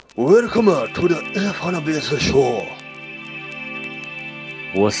Welcome to the F1 Show.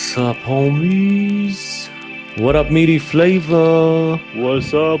 What's up, homies? What up, meaty flavor?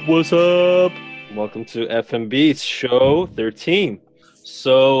 What's up? What's up? Welcome to FMB's show 13.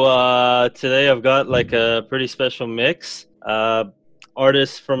 So today I've got like a pretty special mix.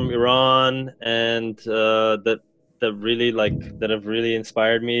 Artists from Iran and that have really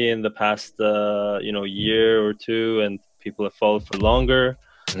inspired me in the past year or two, and people have followed for longer.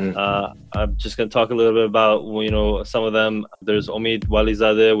 I'm just going to talk a little bit about, some of them. There's Omid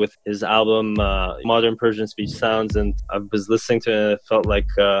Walizadeh with his album Modern Persian Speech Sounds, and I was listening to it and it felt like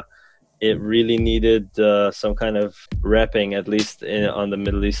it really needed some kind of repping, at least on the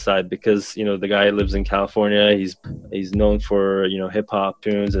Middle East side, because, the guy lives in California. He's known for, hip-hop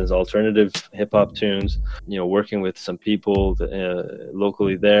tunes and his alternative hip-hop tunes, working with some people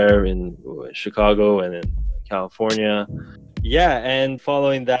locally there in Chicago and in California. Yeah, and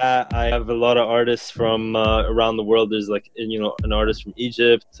following that, I have a lot of artists from around the world. There's an artist from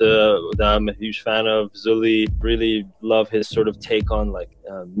Egypt that I'm a huge fan of, Zuli. Really love his sort of take on like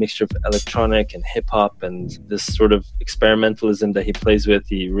a mixture of electronic and hip hop and this sort of experimentalism that he plays with.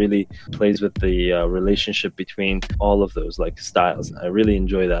 He really plays with the relationship between all of those like styles. I really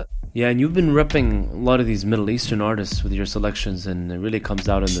enjoy that. Yeah, and you've been repping a lot of these Middle Eastern artists with your selections, and it really comes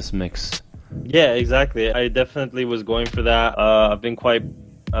out in this mix. Yeah, exactly. I definitely was going for that. I've been quite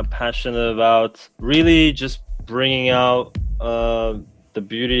passionate about really just bringing out the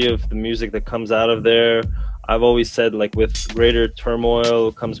beauty of the music that comes out of there. I've always said, like, with greater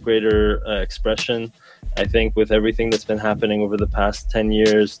turmoil comes greater expression. I think with everything that's been happening over the past 10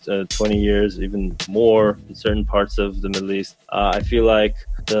 years, 20 years, even more in certain parts of the Middle East, I feel like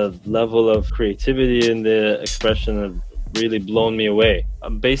the level of creativity in the expression of really blown me away.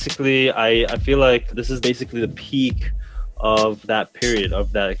 Basically, I feel like this is basically the peak of that period,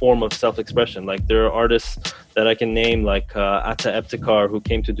 of that form of self-expression. Like, there are artists that I can name, like Atta Ebtekar, who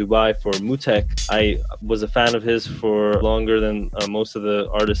came to Dubai for Mutek. I was a fan of his for longer than most of the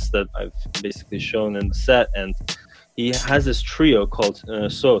artists that I've basically shown in the set, and he has this trio called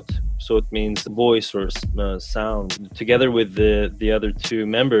Sot. Sot means voice or sound. Together with the other two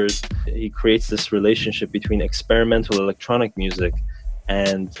members, he creates this relationship between experimental electronic music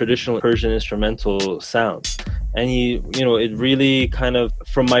and traditional Persian instrumental sound. And it really kind of,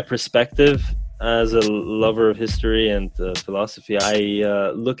 from my perspective as a lover of history and philosophy,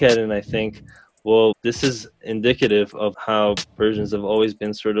 I look at it and I think, well, this is indicative of how Persians have always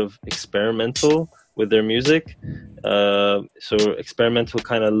been sort of experimental with their music. So experimental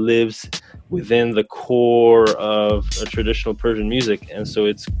kind of lives within the core of a traditional Persian music, and so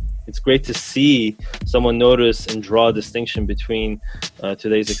it's great to see someone notice and draw a distinction between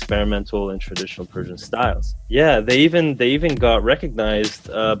today's experimental and traditional Persian styles. Yeah, they even got recognized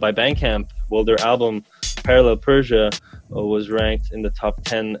by Bandcamp. Well, their album Parallel Persia was ranked in the top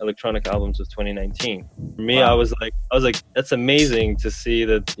 10 electronic albums of 2019. For me, wow. I was like, that's amazing to see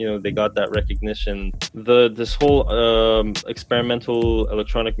that, they got that recognition. This whole experimental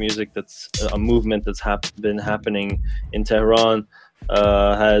electronic music, that's a movement that's been happening in Tehran,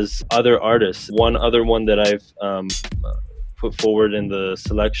 has other artists. One other one that I've put forward in the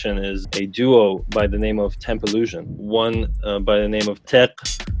selection is a duo by the name of Temp Illusion. One by the name of Tek,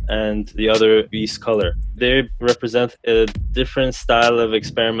 and the other Beast Color. They represent a different style of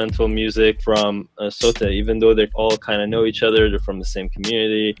experimental music from Sote, even though they all kind of know each other. They're from the same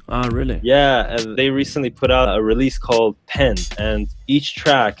community. Oh, really? Yeah, and they recently put out a release called Pen, and each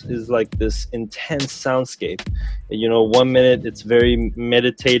track is like this intense soundscape. 1 minute it's very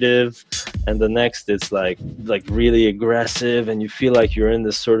meditative, and the next it's like really aggressive, and you feel like you're in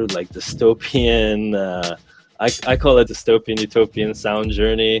this sort of like dystopian I call it dystopian utopian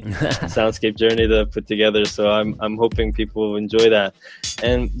soundscape journey that I've put together. So I'm hoping people will enjoy that.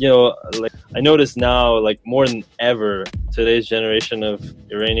 And I notice now, like more than ever, today's generation of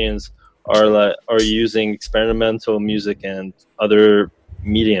Iranians are using experimental music and other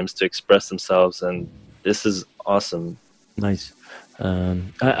mediums to express themselves, and this is awesome. Nice.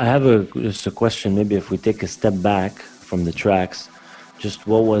 I have just a question. Maybe if we take a step back from the tracks, just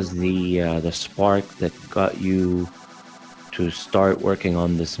what was the spark that got you to start working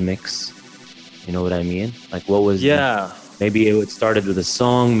on this mix? You know what I mean? Like, what was? Yeah. Maybe it started with a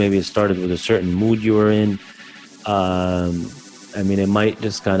song. Maybe it started with a certain mood you were in. It might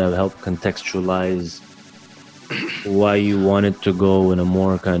just kind of help contextualize why you wanted to go in a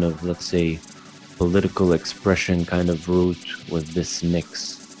more kind of, let's say, political expression kind of route with this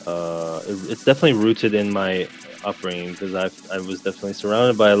mix. It's definitely rooted in my upbringing, because I was definitely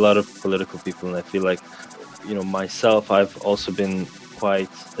surrounded by a lot of political people, and I feel like, myself, I've also been quite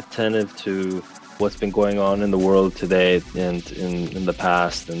attentive to what's been going on in the world today and in the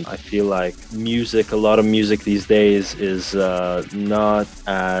past. And I feel like music, a lot of music these days is not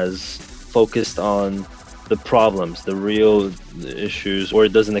as focused on the problems, the real issues, or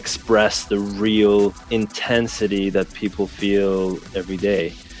it doesn't express the real intensity that people feel every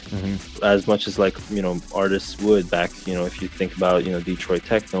day. As much as like, you know, artists would back, you know, if you think about, you know, Detroit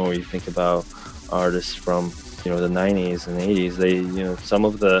techno, or you think about artists from, you know, the 90s and 80s, they, you know, some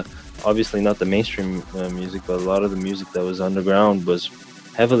of the, obviously not the mainstream music, but a lot of the music that was underground was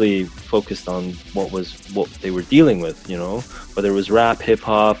heavily focused on what they were dealing with, you know, whether it was rap, hip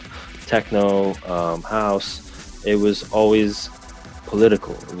hop, techno, house. It was always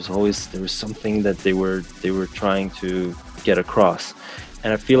political. It was always, there was something that they were trying to get across.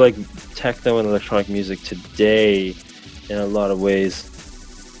 And I feel like techno and electronic music today, in a lot of ways,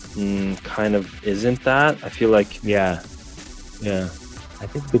 kind of isn't that. I feel like yeah. I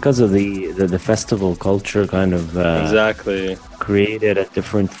think because of the festival culture kind of exactly created a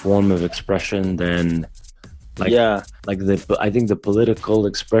different form of expression than I think the political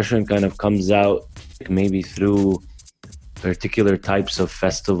expression kind of comes out maybe through particular types of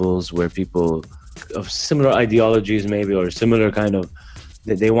festivals where people of similar ideologies maybe, or similar kind of,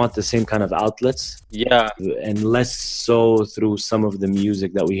 they want the same kind of outlets, and less so through some of the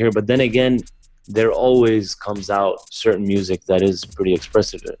music that we hear. But then again, there always comes out certain music that is pretty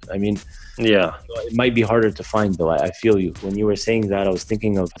expressive. I mean, it might be harder to find, though. I feel you. When you were saying that, I was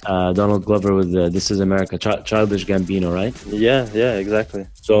thinking of Donald Glover with This Is America, Childish Gambino, right? Yeah, exactly.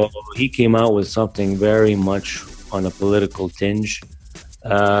 So he came out with something very much on a political tinge.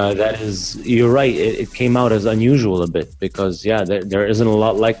 That is, you're right, it came out as unusual a bit, because there isn't a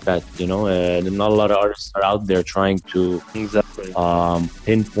lot like that, you know. Not a lot of artists are out there trying to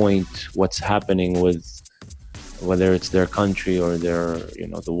pinpoint what's happening with, whether it's their country or their, you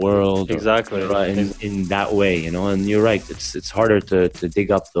know, the world, in that way, you know. And you're right, it's harder to dig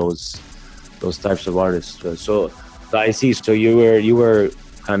up those types of artists. So I see. So you were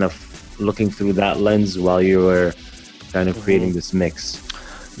kind of looking through that lens while you were kind of creating this mix.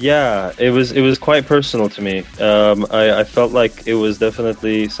 Yeah, it was quite personal to me. I felt like it was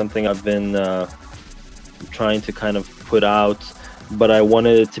definitely something I've been trying to kind of put out, but I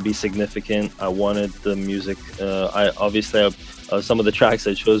wanted it to be significant. I wanted the music. I obviously some of the tracks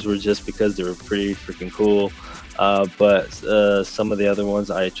I chose were just because they were pretty freaking cool, but some of the other ones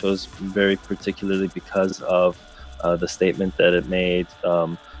I chose very particularly because of the statement that it made.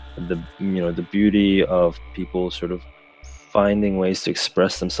 The beauty of people sort of finding ways to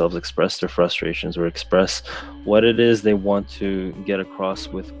express themselves, express their frustrations, or express what it is they want to get across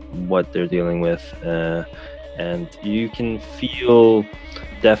with what they're dealing with. And you can feel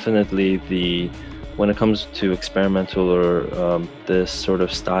definitely when it comes to experimental or this sort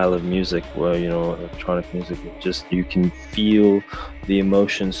of style of music, where, you know, electronic music, you can feel the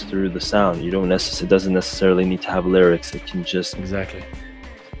emotions through the sound. It doesn't necessarily need to have lyrics. It can just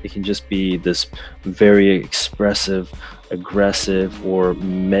It can just be this very expressive, aggressive, or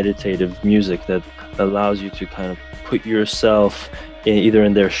meditative music that allows you to kind of put yourself either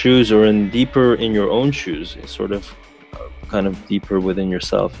in their shoes or deeper in your own shoes, sort of kind of deeper within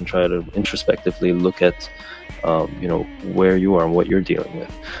yourself, and try to introspectively look at you know, where you are and what you're dealing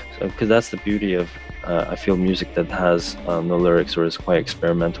with. So, because that's the beauty of I feel music that has no lyrics or is quite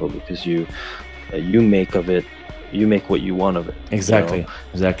experimental, because you make of it. You make what you want of it. Exactly. You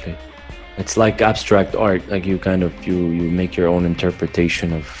know? Exactly. It's like abstract art. Like you kind of you make your own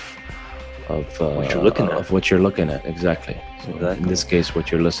interpretation of what you're looking at. Of what you're looking at. Exactly. So in this case,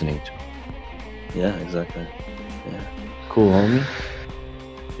 what you're listening to. Yeah. Exactly. Yeah. Cool, homie.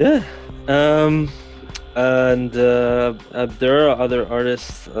 Yeah. And there are other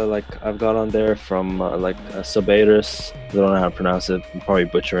artists like I've got on there from like Sabaris. I don't know how to pronounce it. I'm probably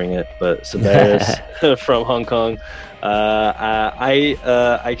butchering it, but Sabaris from Hong Kong. I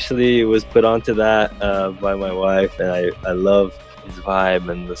actually was put onto that by my wife, and I love his vibe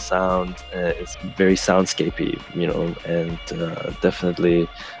and the sound. It's very soundscapey, you know, and definitely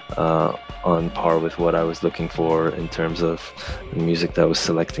on par with what I was looking for in terms of the music that I was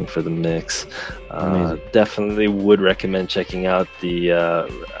selecting for the mix. Definitely would recommend checking out the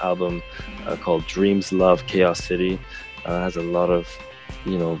album called Dreams Love Chaos City. It has a lot of,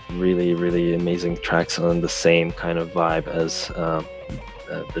 you know, really, really amazing tracks on the same kind of vibe as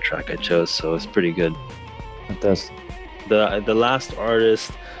the track I chose, so it's pretty good. Fantastic. The last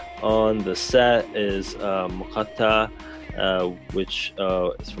artist on the set is Muqatta, which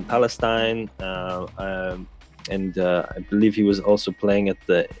is from Palestine, and I believe he was also playing in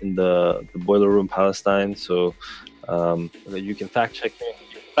the Boiler Room Palestine. So You can fact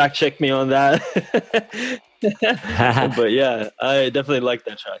check me on that. But yeah, I definitely like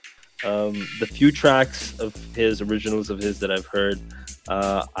that track. The few tracks of his, originals of his, that I've heard,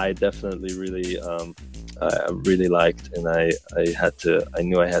 I definitely really liked, and I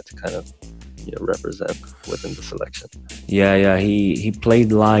knew I had to kind of represent within the selection. Yeah. He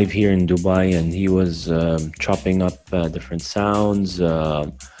played live here in Dubai, and he was chopping up different sounds.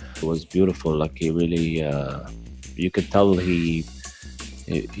 It was beautiful. Like he really, you could tell he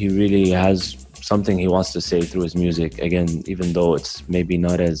really has something he wants to say through his music. Again, even though it's maybe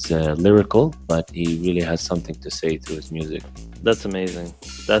not as lyrical, but he really has something to say through his music. That's amazing.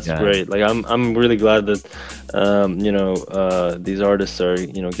 That's great. Like I'm really glad that these artists are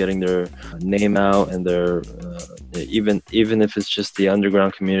getting their name out, and their even if it's just the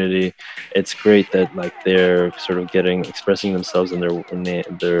underground community, it's great that like they're sort of expressing themselves, and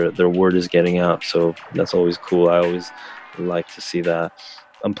their word is getting out. So that's always cool. I always like to see that.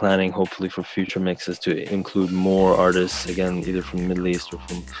 I'm planning, hopefully, for future mixes to include more artists, again, either from the Middle East or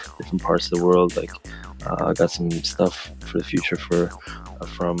from different parts of the world. Like, I got some stuff for the future from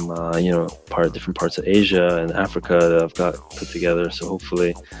different parts of Asia and Africa that I've got put together. So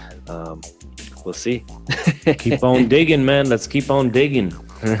hopefully, we'll see. Keep on digging, man. Let's keep on digging.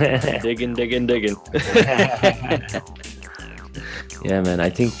 digging. Yeah, man. I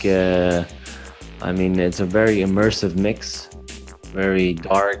think, it's a very immersive mix. Very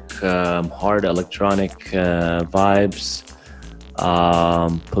dark, hard electronic vibes,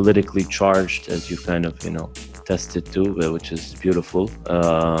 politically charged, as you kind of tested too, which is beautiful.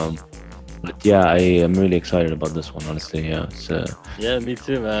 But yeah, I am really excited about this one, honestly. Yeah, me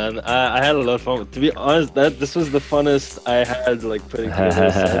too, man. I had a lot of fun. To be honest, this was the funnest I had, like, putting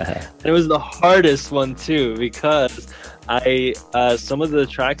together this. And it was the hardest one too, because some of the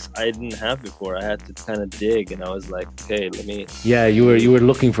tracks I didn't have before. I had to kind of dig, and I was like, okay, let me. Yeah, you were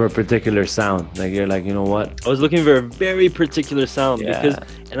looking for a particular sound. Like, you're like, you know what? I was looking for a very particular sound,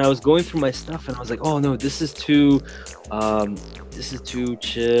 and I was going through my stuff, and I was like, oh no, this is too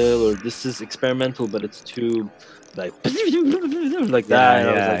chill, or this is experimental, but it's too like that. And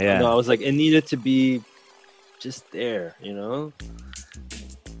I was like, no, I was like, it needed to be just there,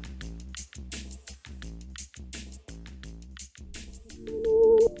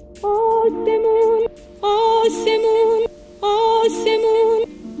 آسمون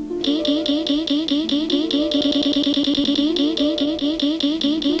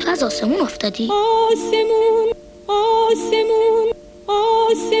تو از آسمون افتادی؟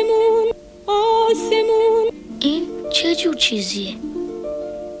 آسمون این چه جور چیزیه؟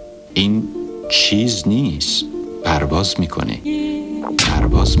 این چیز نیست، پرواز میکنه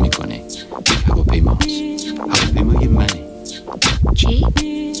هواپیماست، هواپیمای منه. چی؟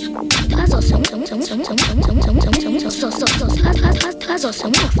 تو از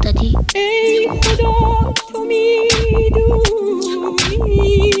آسمون افتادی؟ ای خدا تو میدونی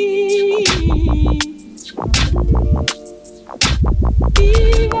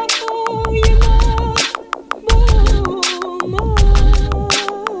بی وفای من با من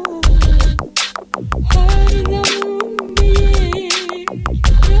هر زمان به یک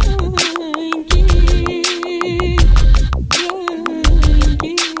رنگی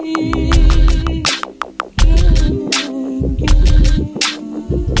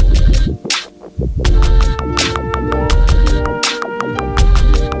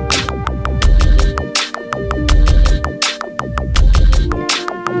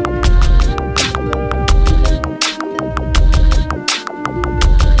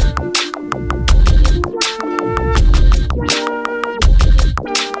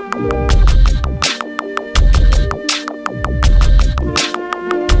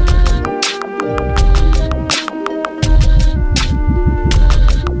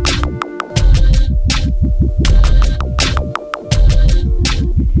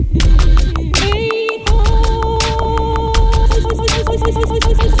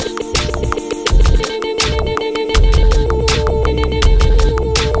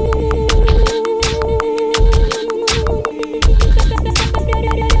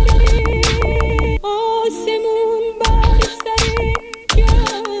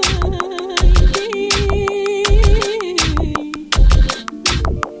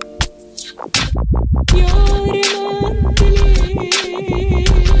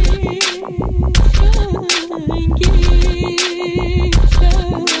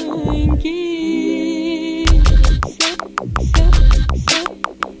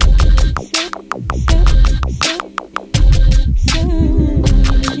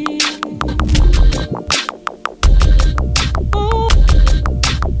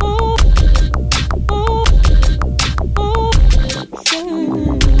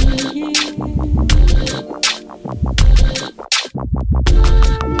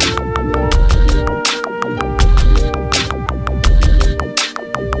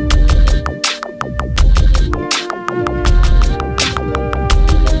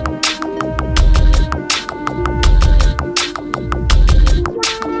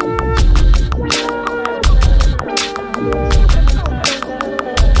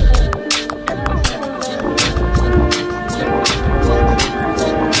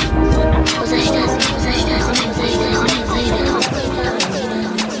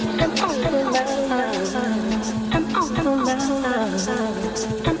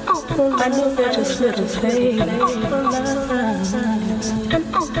I know that it's little things. I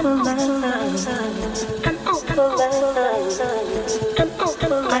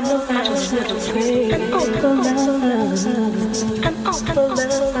know that it's little things.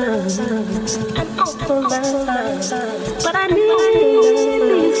 But I need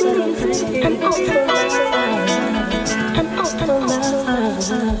these little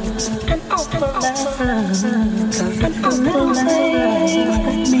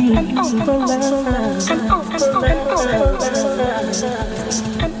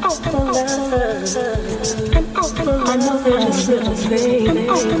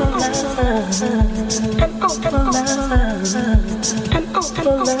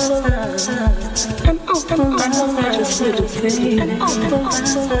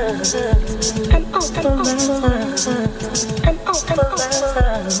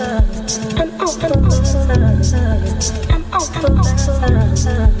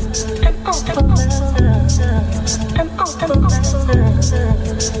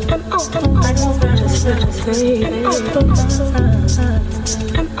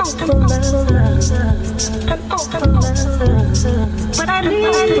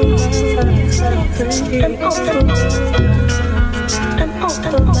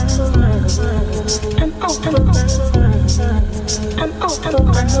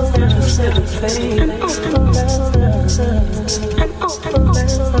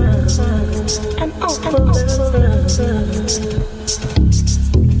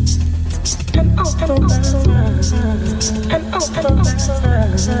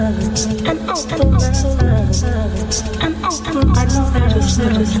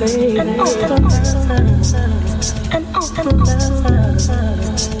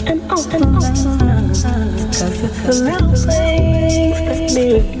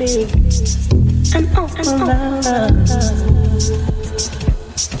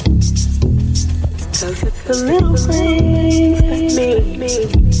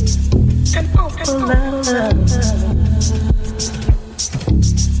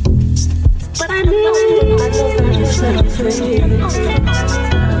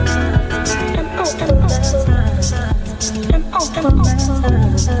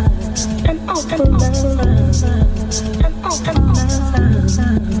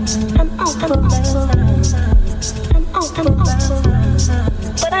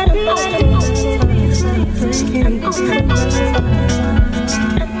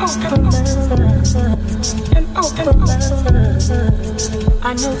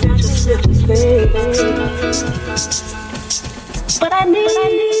I know that it's little but I need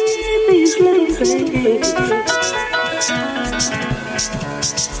these little things.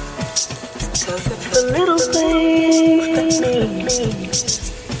 'Cause it's the little things that make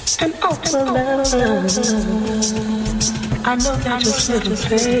an ultimate love. I know that just little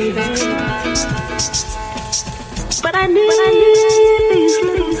things, but I need these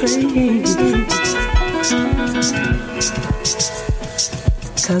little things.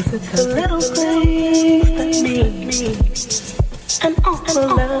 'Cause it's the little things that make an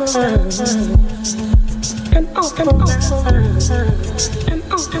ultimate love. An ultimate love. An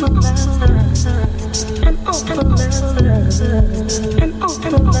ultimate love. An ultimate love. An ultimate love. An ultimate love.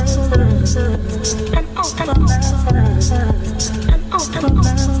 An ultimate love. An ultimate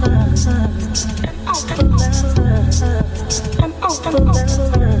love. An ultimate love.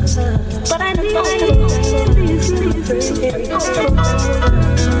 But I need these little things. An ultimate love.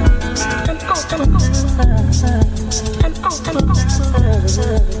 An ultimate love. An ultimate love.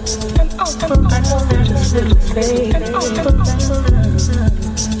 An ultimate love. I know that it's little things. An ultimate love.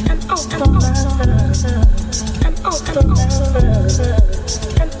 An ultimate love. An ultimate love.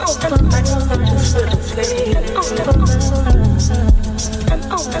 An ultimate love. I know that it's little things. An ultimate love. An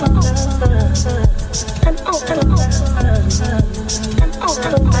ultimate love. An ultimate love. An ultimate love.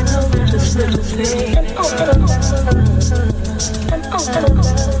 I know that it's little things. An ultimate love. An ultimate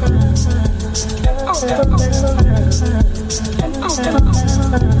love. An ultimate love. An ultimate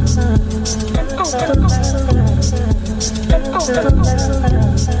love. An ultimate love. An ultimate love.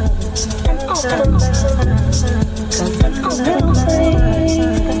 An ultimate love.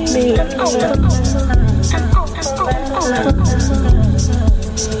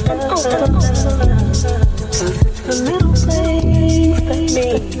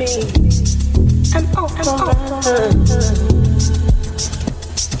 an open love.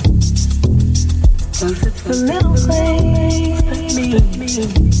 Cause it's the little things that mean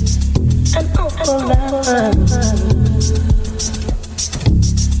an open love.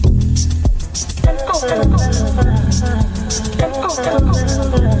 An open love. An open love.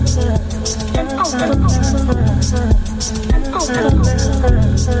 An open love. An open love. An open love.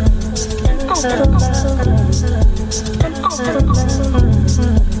 An open love.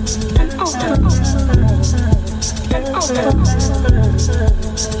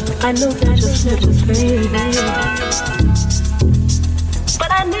 I know that your lips is fading,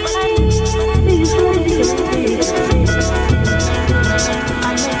 but I need these ladies.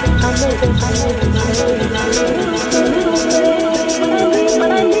 I know that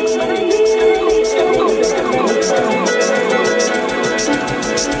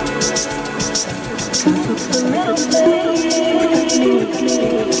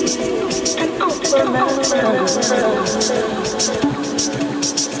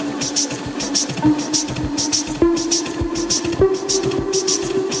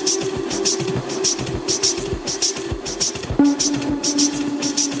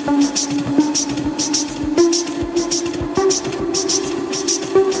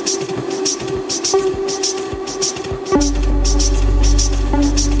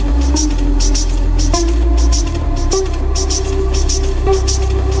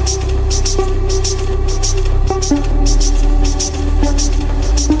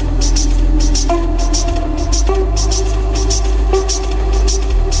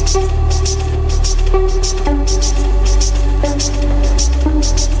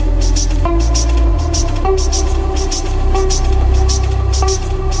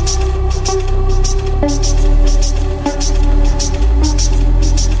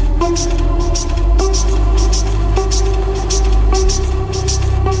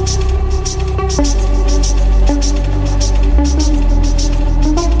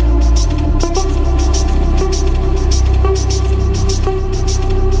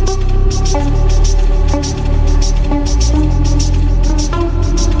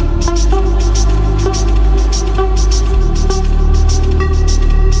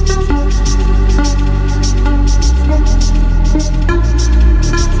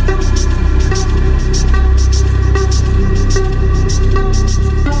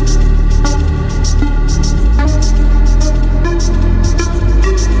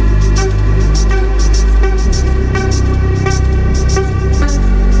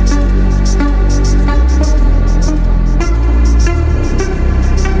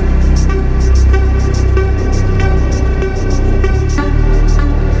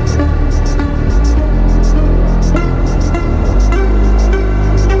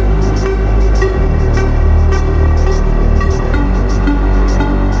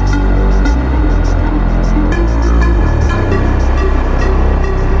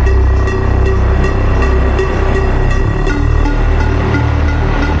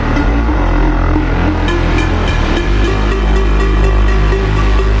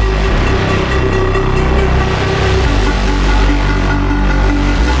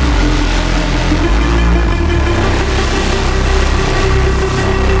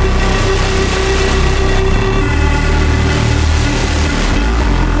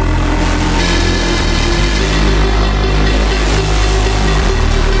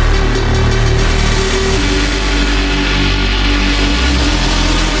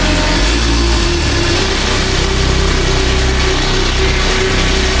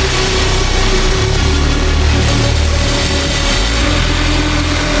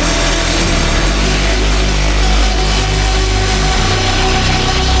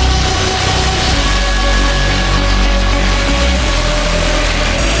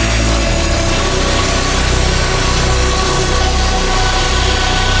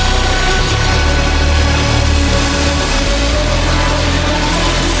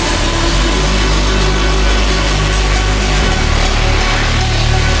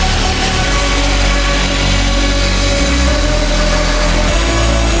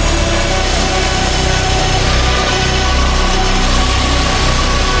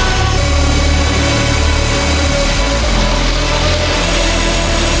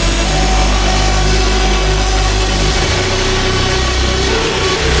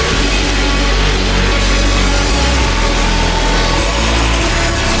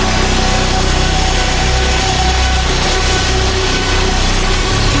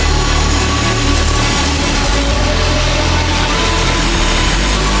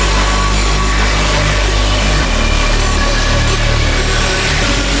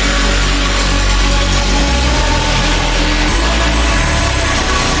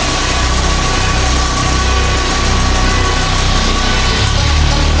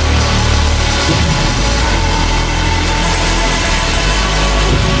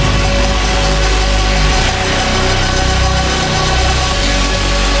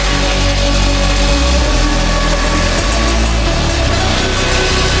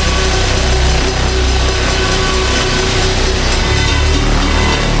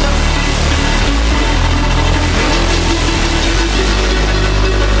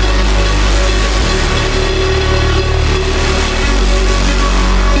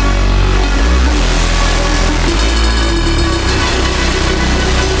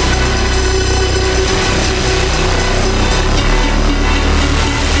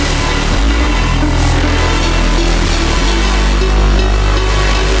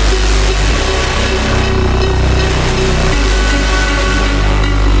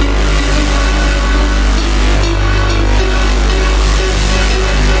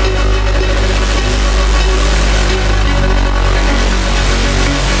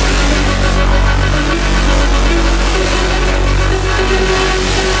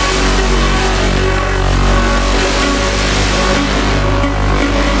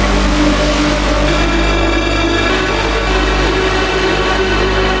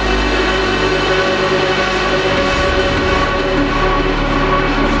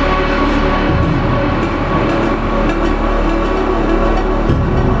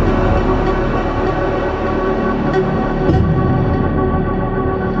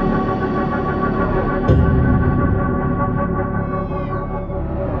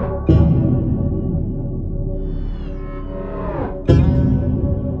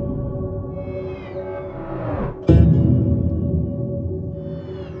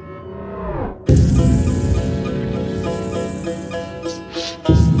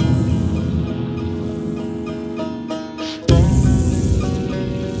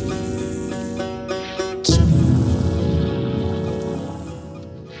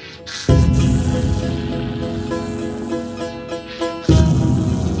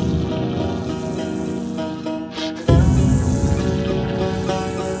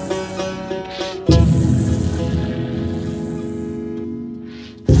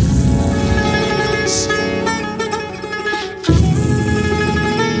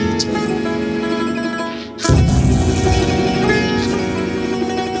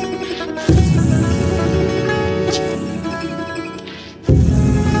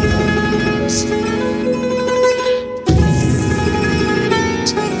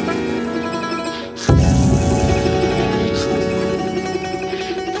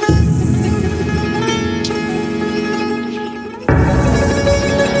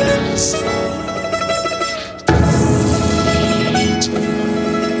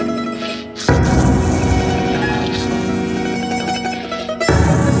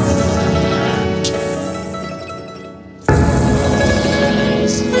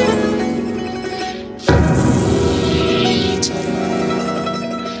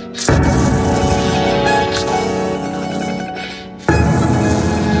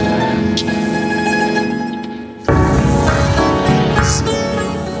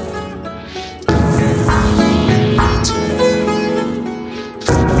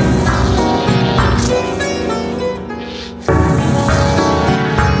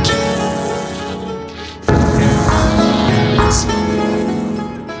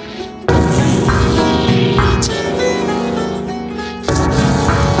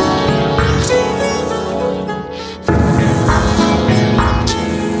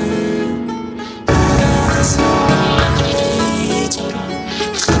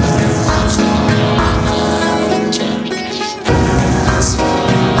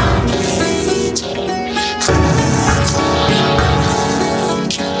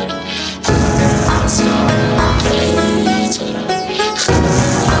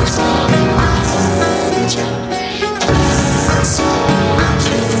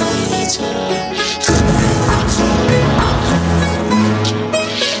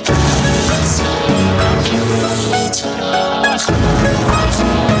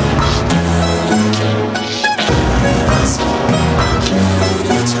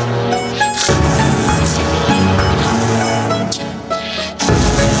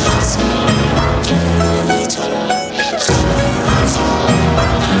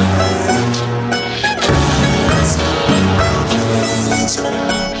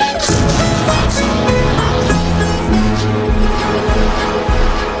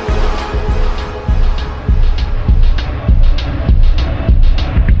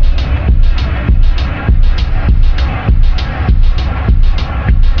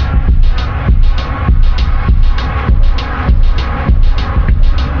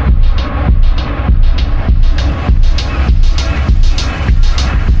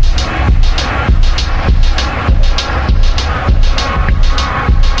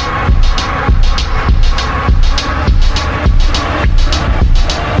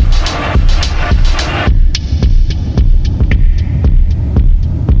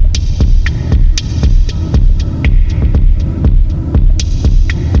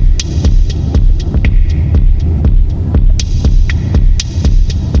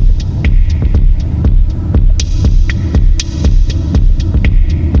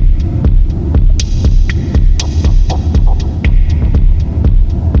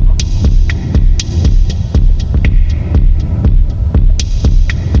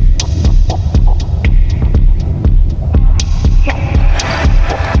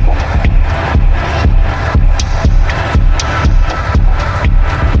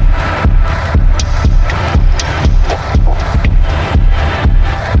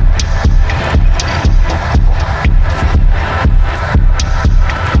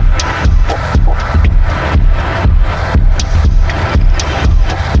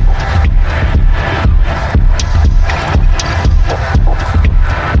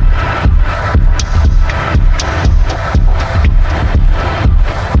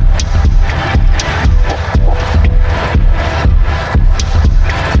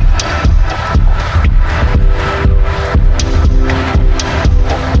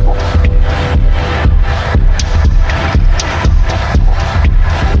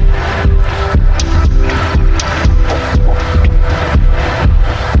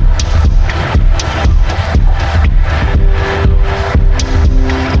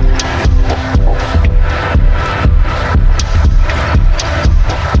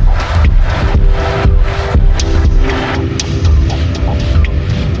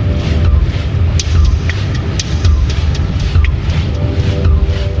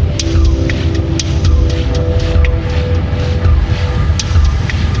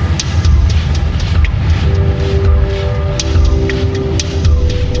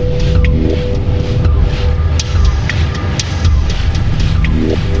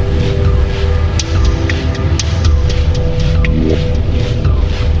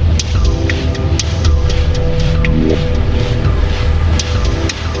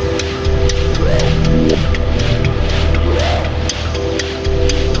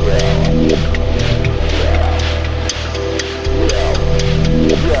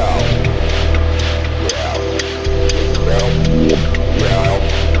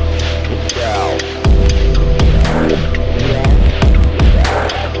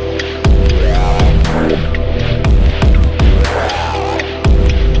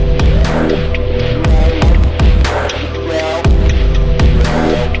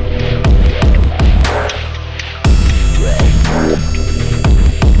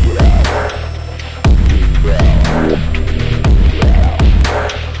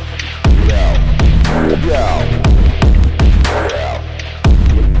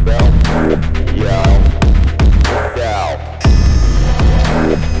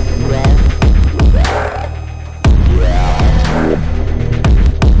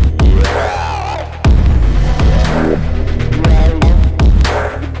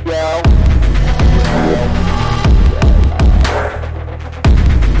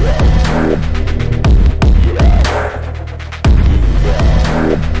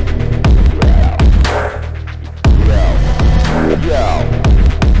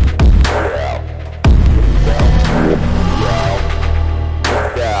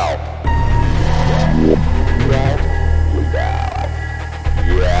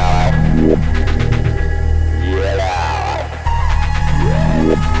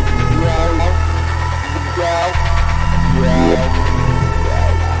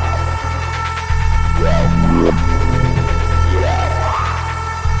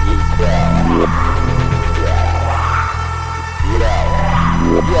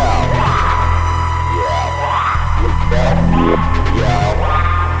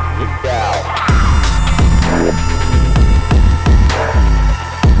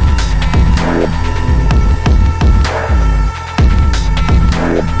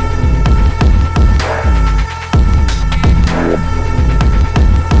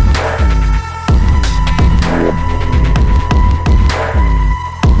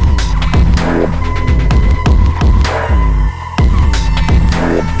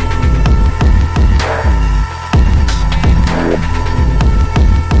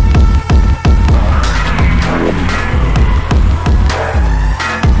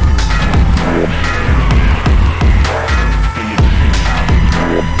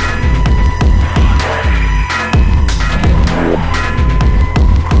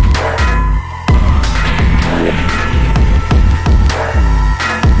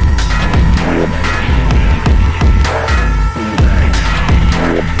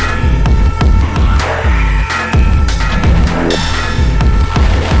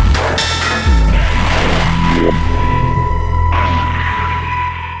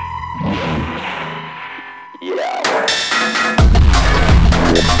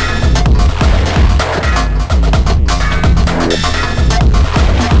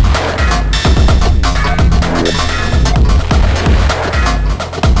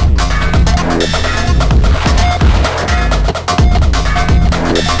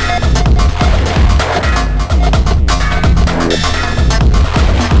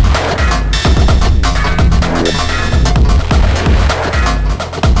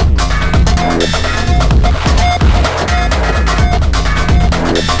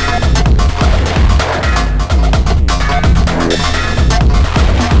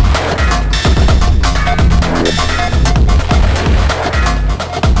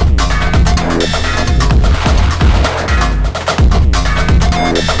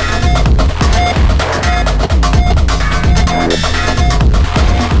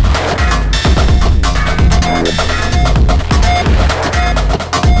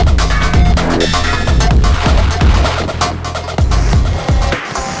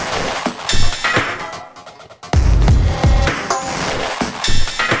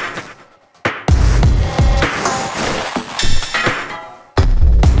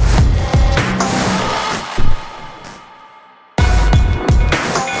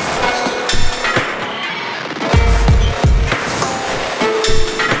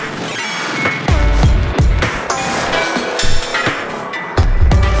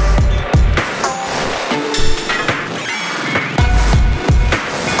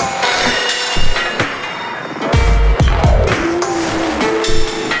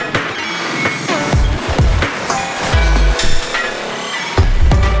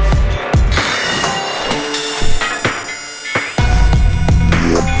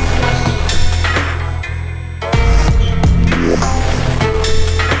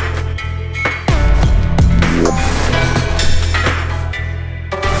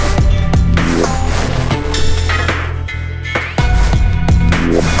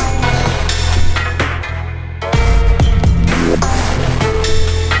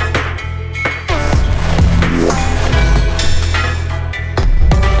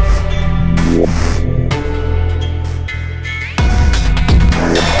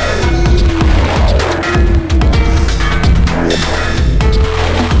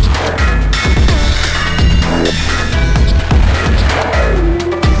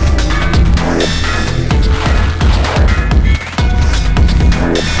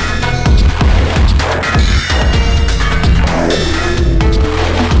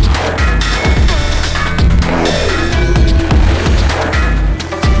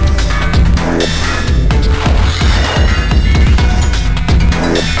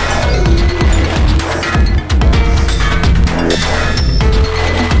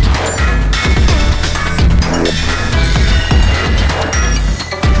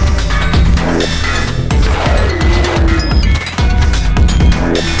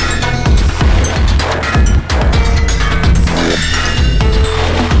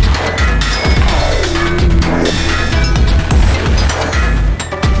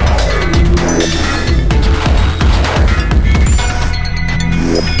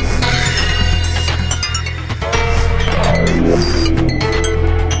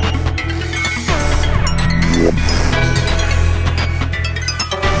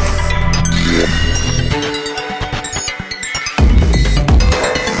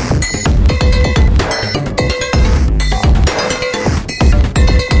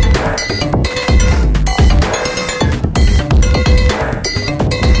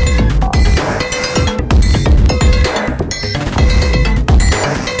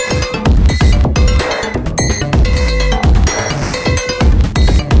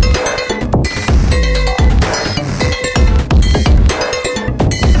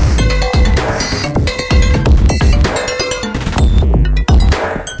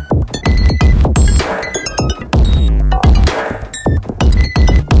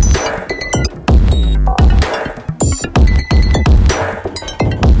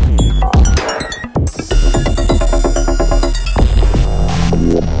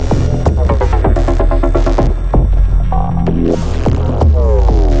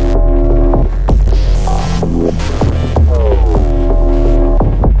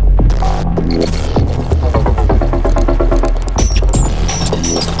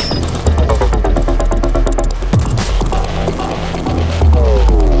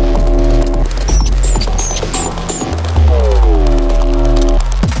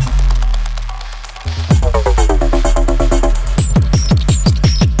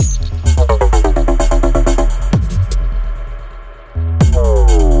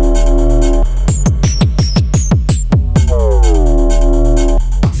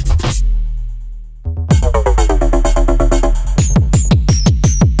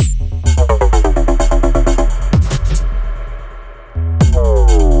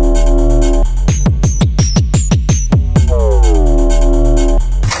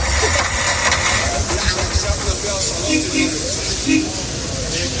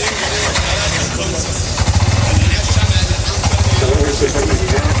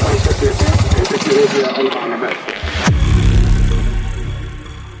المعلومات.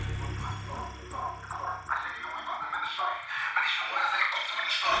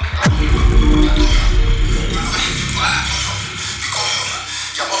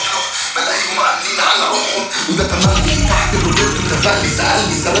 وده تملي تحت الروبرتو كافالي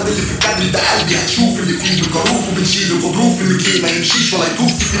سألني السبب اللي في الكادر ده قلبي هتشوف اللي فيه بالجروف وبنشيل الغضروف اللي جه ما يمشيش ولا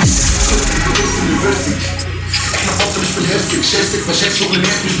يطوف في فيه احنا فصل مش في الهرسك شرسك فشاف شغل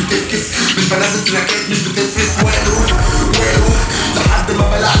ناس مش بتفكس مش بنزل تراكات مش بتفرس والو لحد ما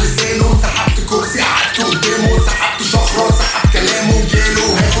بلع لسانه سحبت كرسي قعدت قدامه سحبت شخرة سحبت كلامه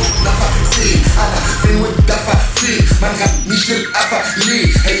جاله هاخد نفسي انا فين والدفى فين ما نغنيش للقفا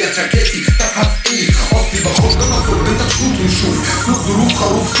ليه هي تراكاتي تفهم ايه اصلي باخد انا صوت انت تشوط ونشوف سوق ظروف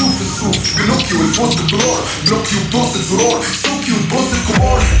خروف سوق في السوق بنوكي والفوز بالدولار بلوكي وبدوس الزرار سوكي وتبص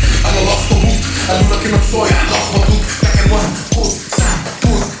الكبار انا لخبطوك قالوا لك انك صايع لخبطوك ده كان وهم قوس سهم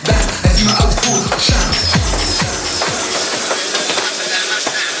توز ده هزيمة او فوز شهم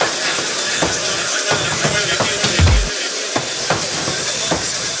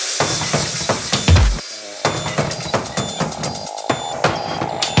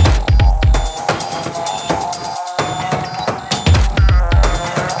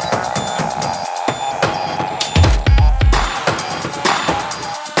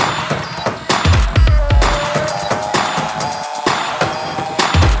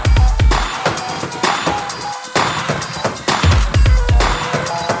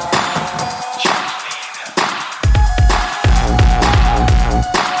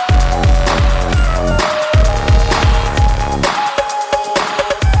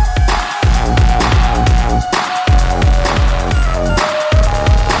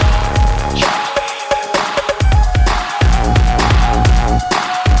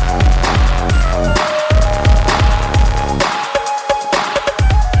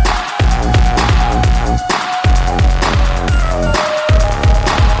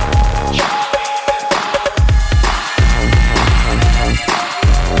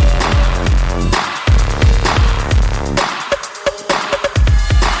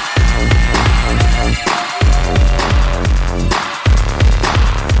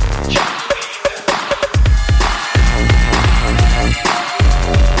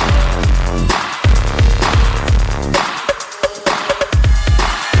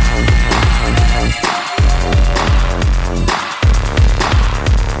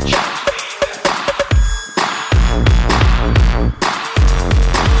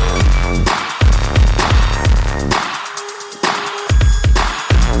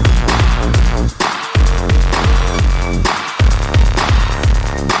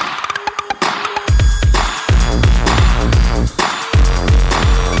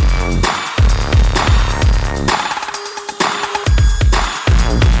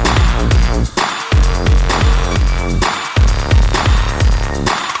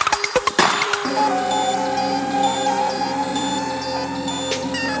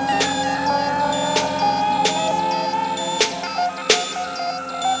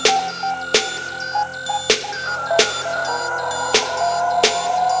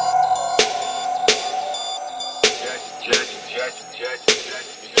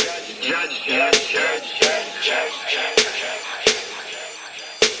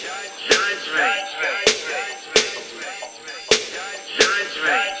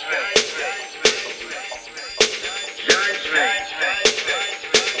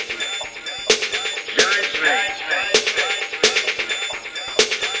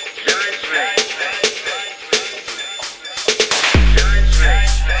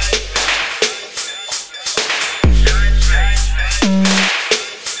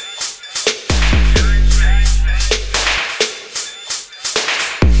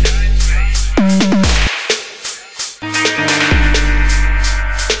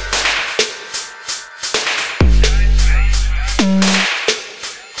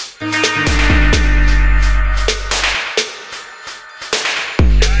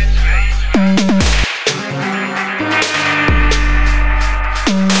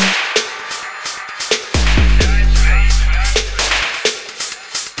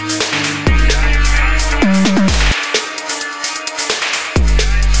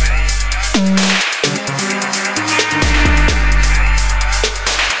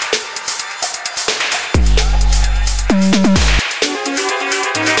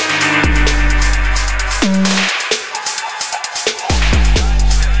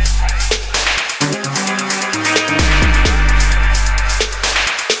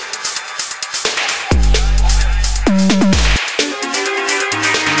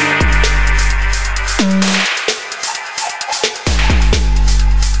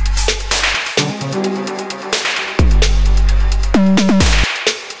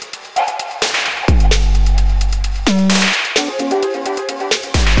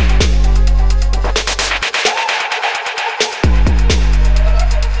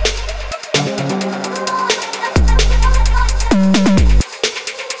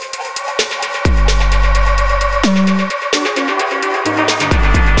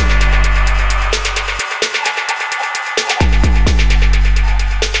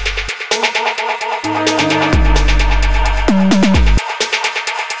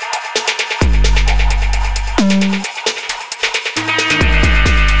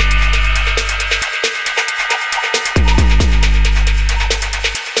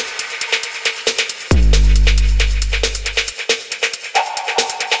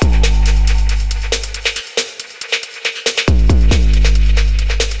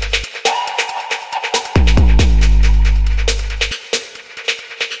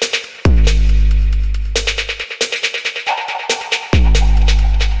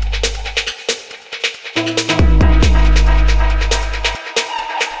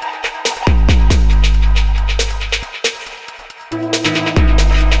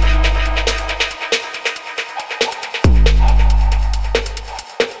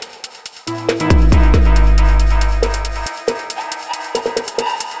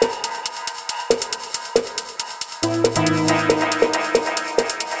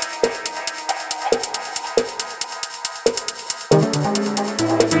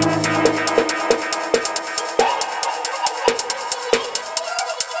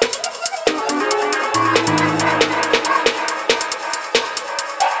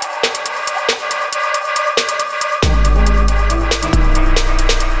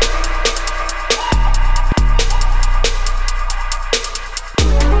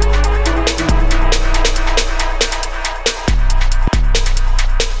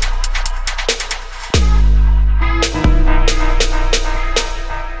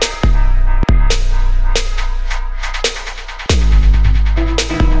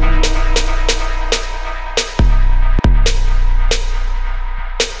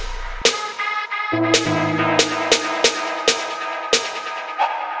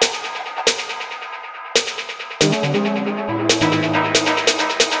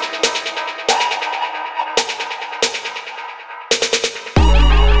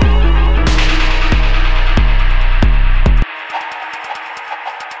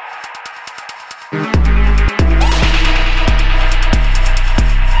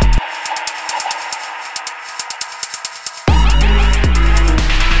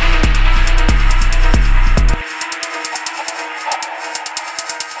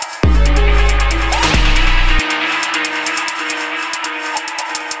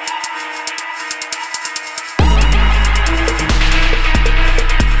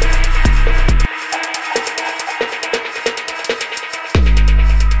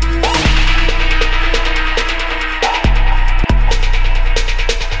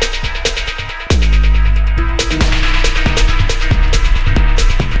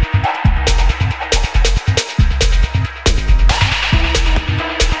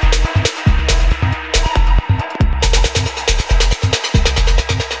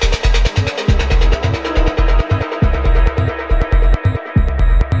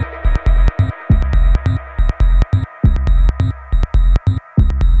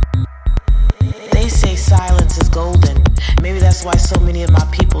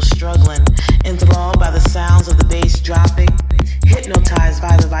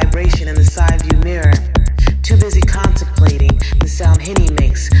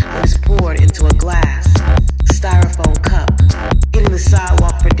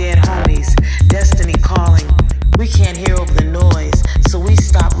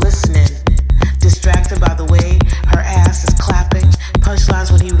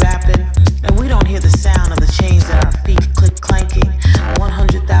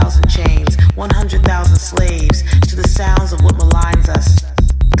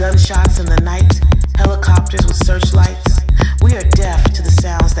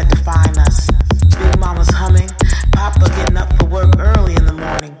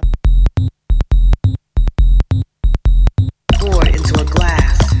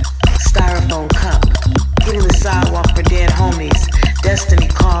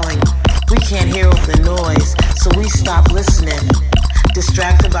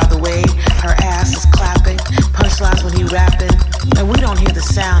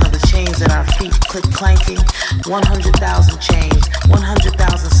sound of the chains at our feet click clanking. 100,000 chains, 100,000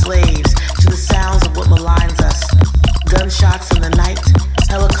 slaves to the sounds of what maligns us. Gunshots in the night,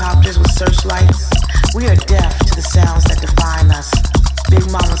 helicopters with searchlights. We are deaf to the sounds that define us. Big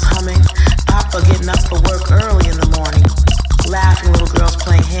mama's humming, papa getting up for work early in the morning. Laughing little girls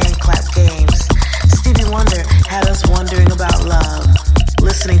playing hand clap games. Stevie Wonder had us wondering about love.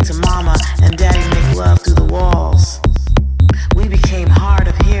 Listening to mama and daddy make love through the walls. We became hard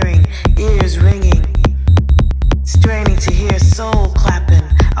of hearing, ears ringing, straining to hear soul clapping,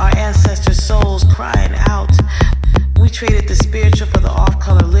 our ancestors' souls crying out. We traded the spiritual for the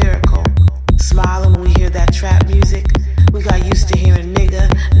off-color lyrical. Smiling when we hear that trap music. We got used to hearing nigga,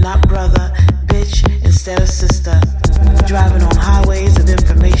 not brother, bitch instead of sister. Driving on highways of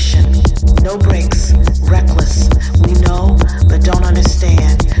information. No brakes, reckless. We know, but don't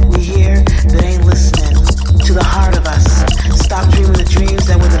understand. We hear, but ain't listening. To the heart of us. Stop dreaming the dreams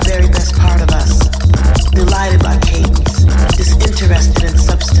that were the very best part of us. Delighted by cadence. Disinterested in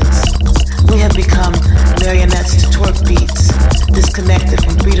substance. We have become marionettes to twerk beats. Disconnected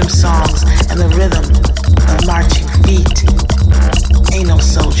from freedom songs and the rhythm of marching feet. Ain't no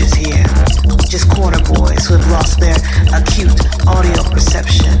soldiers here. Just corner boys who have lost their acute audio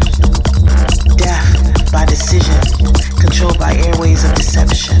perception. Deaf by decision, controlled by airways of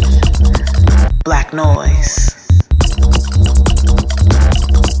deception. Black noise.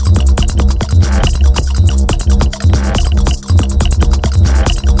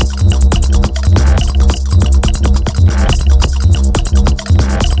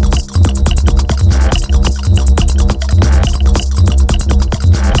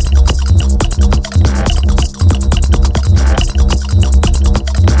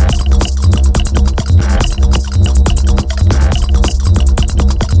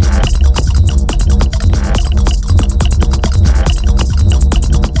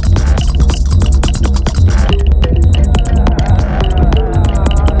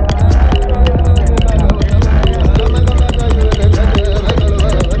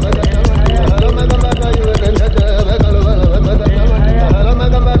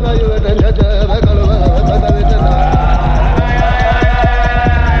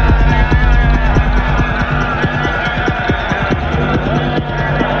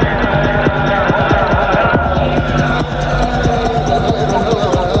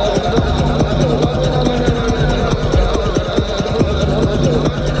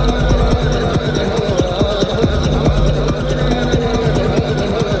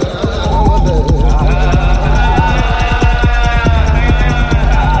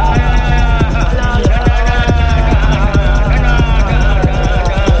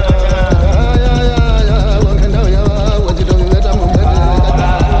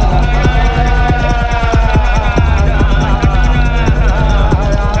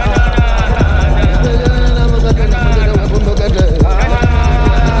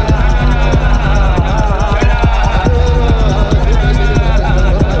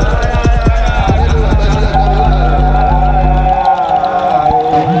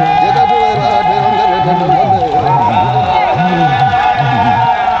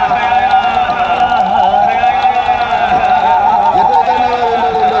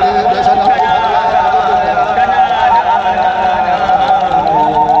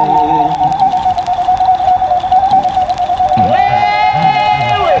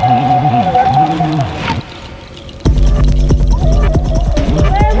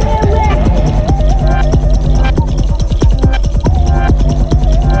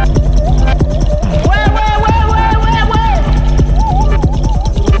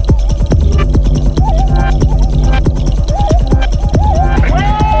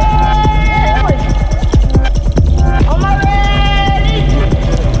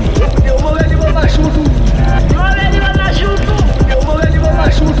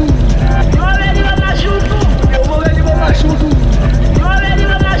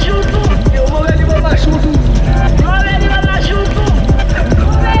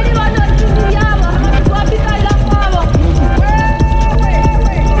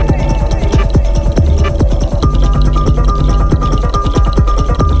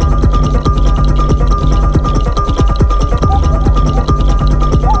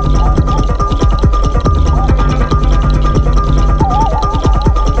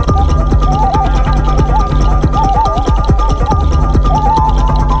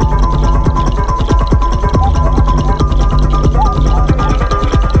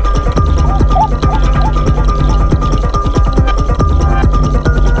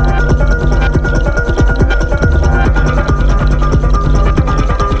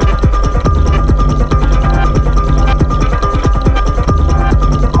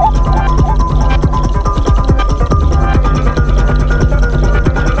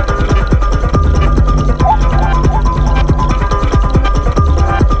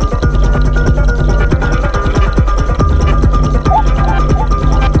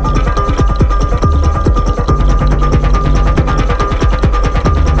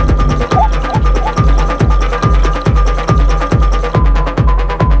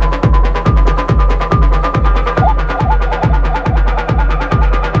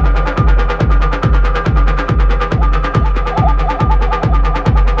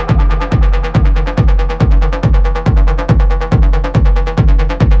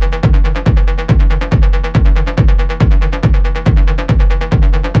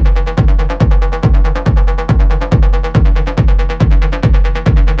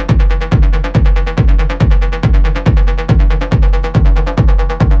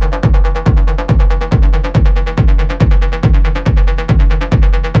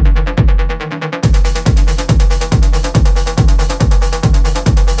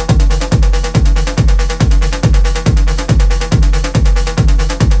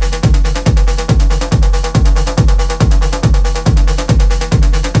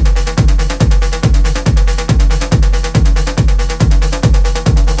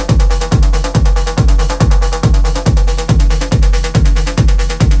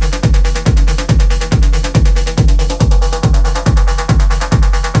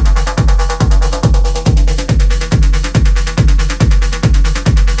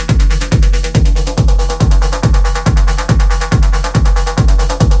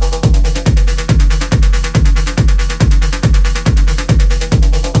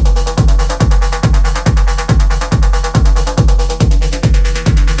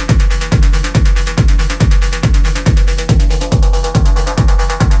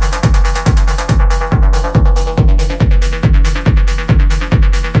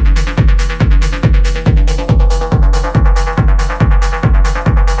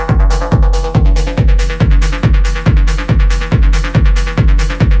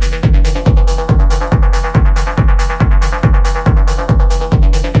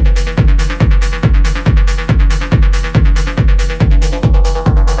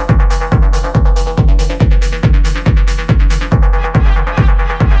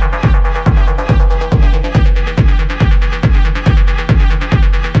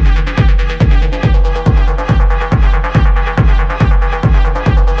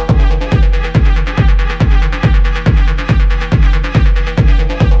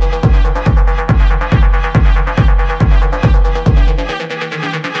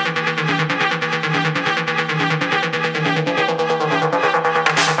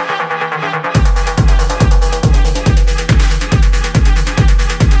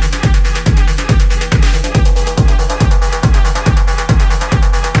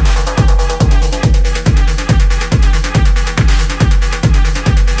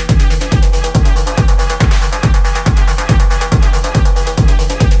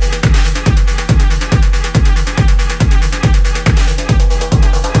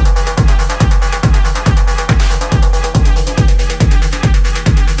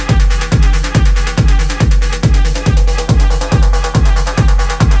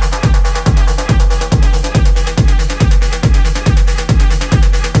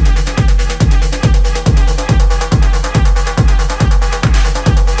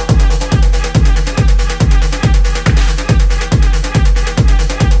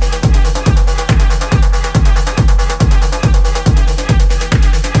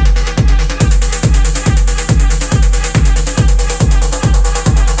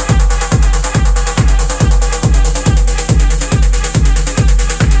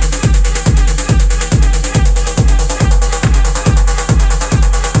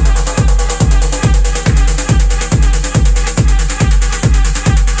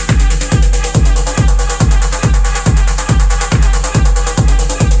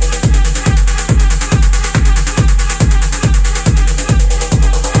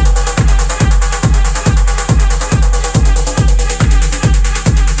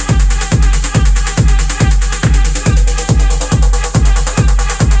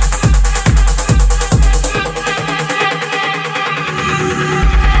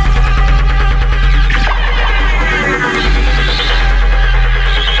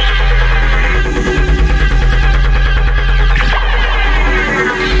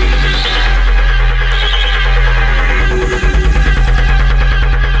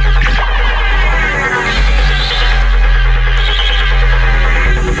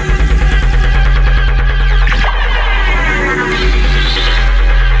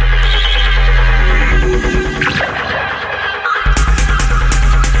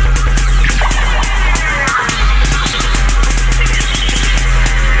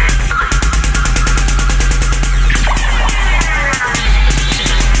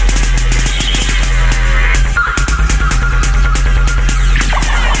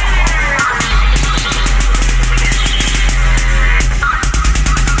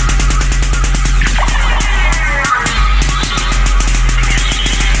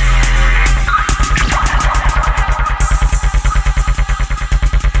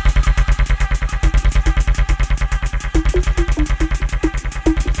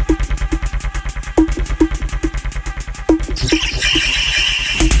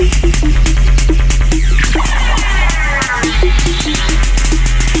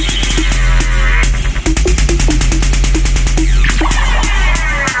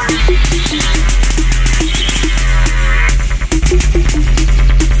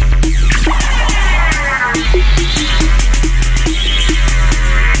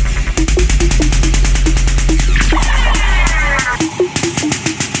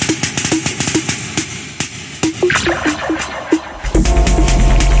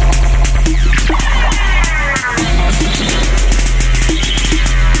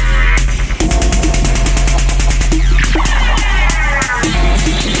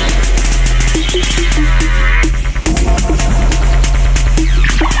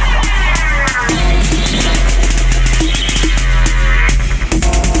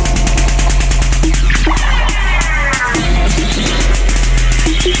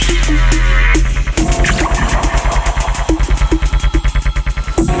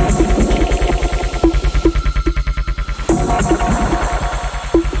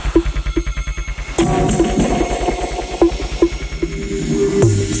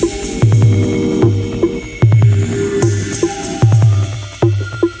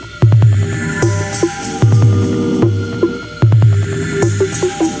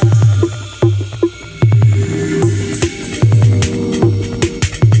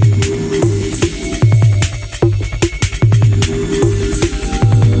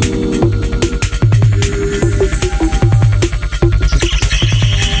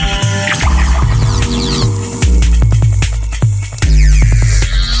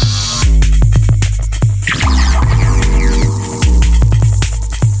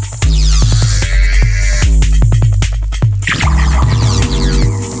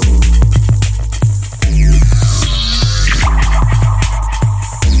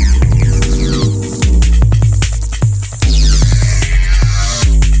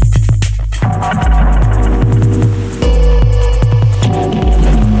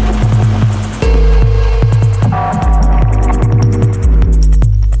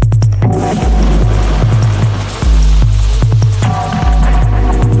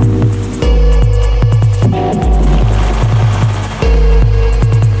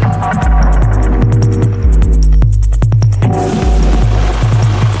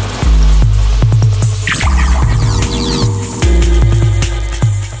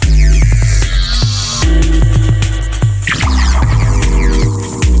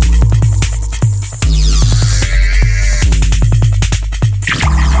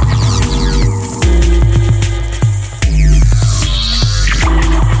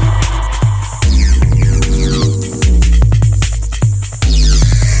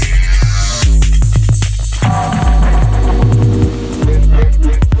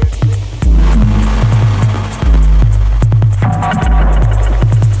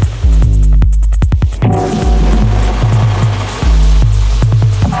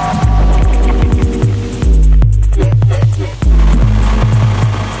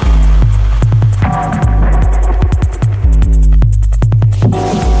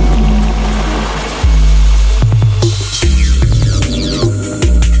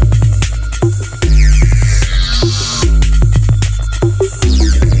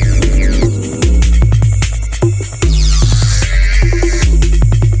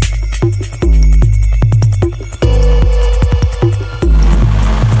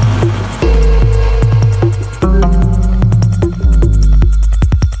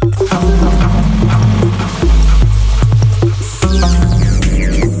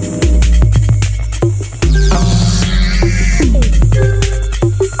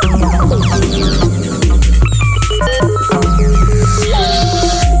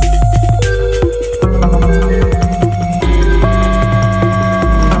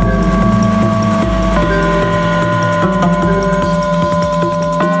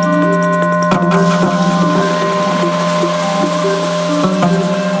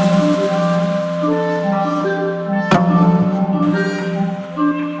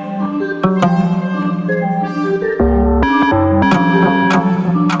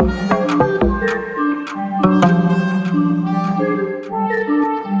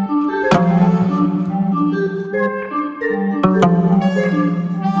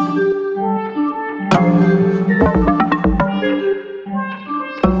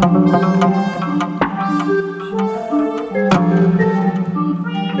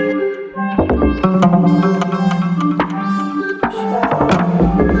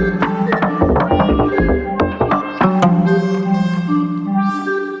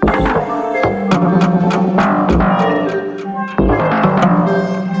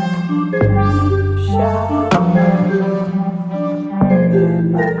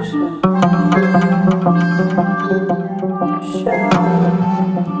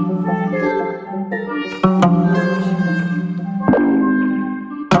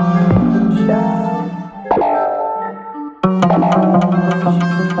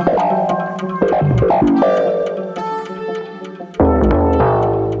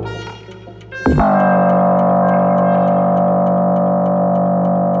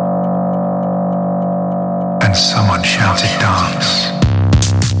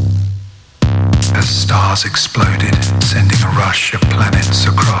 stars exploded, sending a rush of planets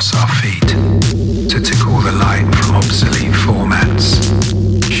across our feet to tickle the light from obsolete formats,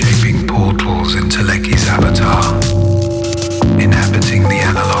 shaping portals into Lecky's avatar, inhabiting the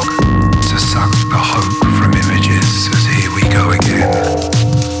analog to suck the hope from images as here we go again.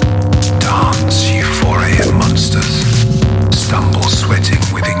 Dance, you 4 AM monsters, stumble sweating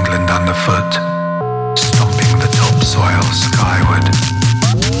with England underfoot, stomping the topsoil skyward.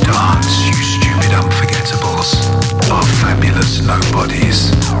 Dance, you stupid unforgettables, our fabulous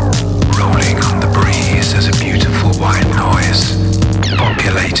nobodies, rolling on the breeze as a beautiful white noise,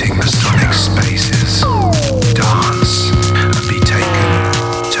 populating the sonic spaces. Dance, and be taken,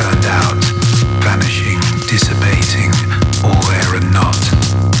 turned out, vanishing, dissipating, all there and not.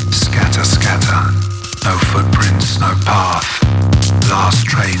 Scatter, scatter, no footprints, no path. Last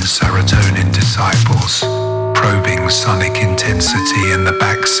train serotonin disciples, probing sonic intensity in the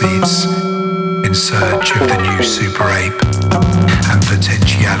back seats, in search of the new super ape, and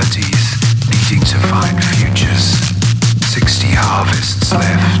potentialities needing to find futures. 60 harvests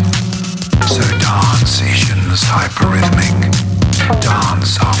left. So dance Ishan's hyperrhythmic,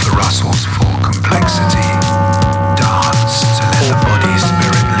 dance after Russell's full complexity, dance to let the body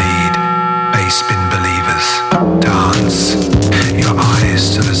spirit lead, bass spin believers, dance, your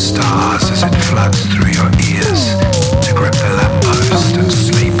eyes to the stars as it floods through your ears, to grip the lamppost and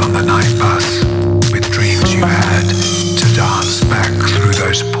sleep on the night bus, with dreams you had, to dance back through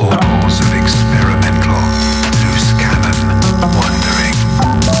those portals of experimental, loose cannon, wandering.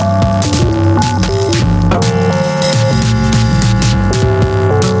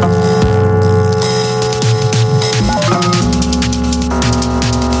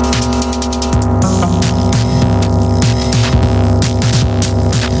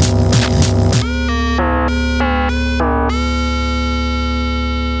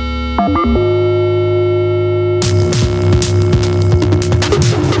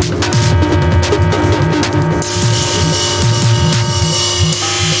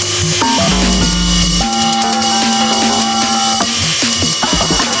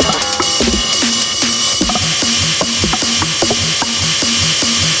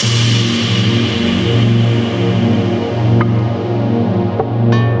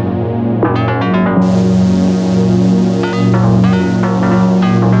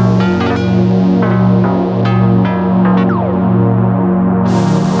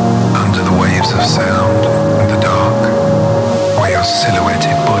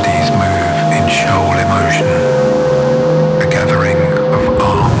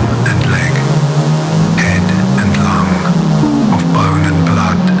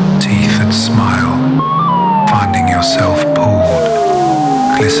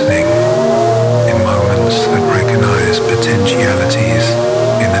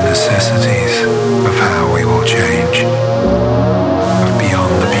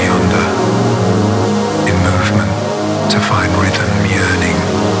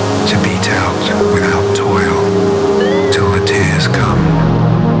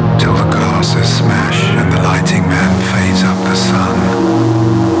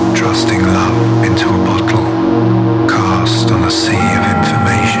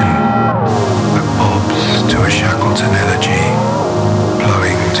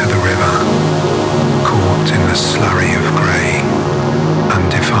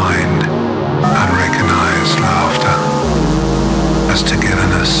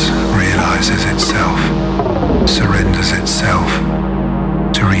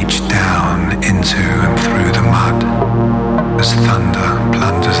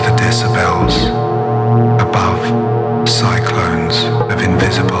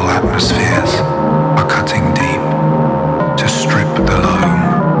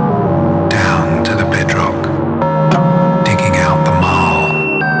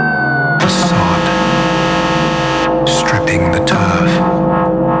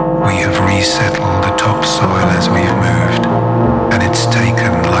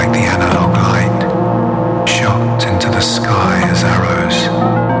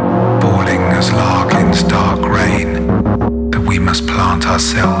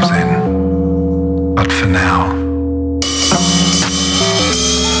 Ourselves in, but for now